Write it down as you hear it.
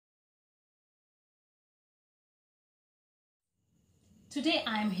Today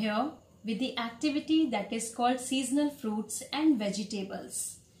I am here with the activity that is called seasonal fruits and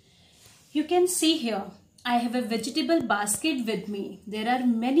vegetables. You can see here I have a vegetable basket with me. There are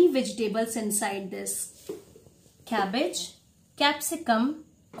many vegetables inside this. Cabbage, capsicum,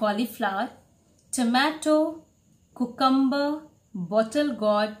 cauliflower, tomato, cucumber, bottle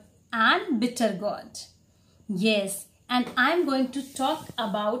gourd and bitter gourd. Yes, and I am going to talk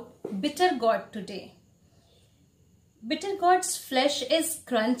about bitter gourd today. Bitter gourd's flesh is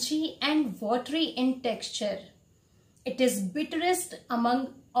crunchy and watery in texture. It is bitterest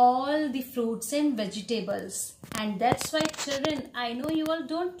among all the fruits and vegetables, and that's why children, I know you all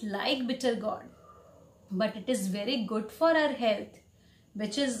don't like bitter gourd, but it is very good for our health,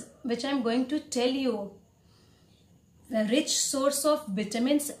 which I'm going to tell you. A rich source of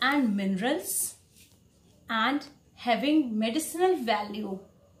vitamins and minerals and having medicinal value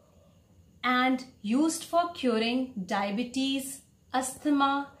and used for curing diabetes,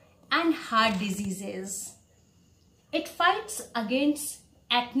 asthma and heart diseases. It fights against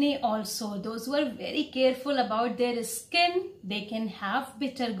acne also. Those who are very careful about their skin, they can have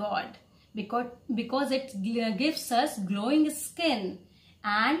bitter gourd because it gives us glowing skin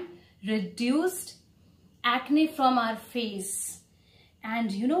and reduced acne from our face,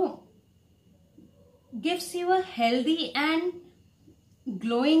 and gives you a healthy and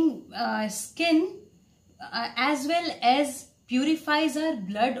glowing skin, as well as purifies our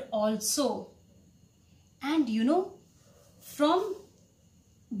blood also. And from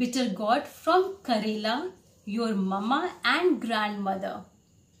bitter gourd from Kerala, your mama and grandmother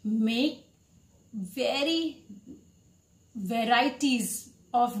make very varieties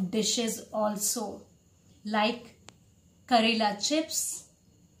of dishes also, like Kerala chips,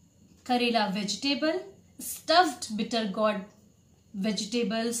 Kerala vegetable, stuffed bitter gourd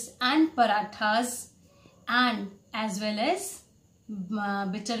vegetables and parathas, and as well as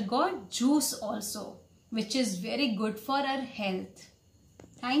bitter gourd juice also, which is very good for our health.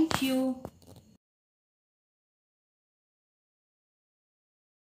 Thank you.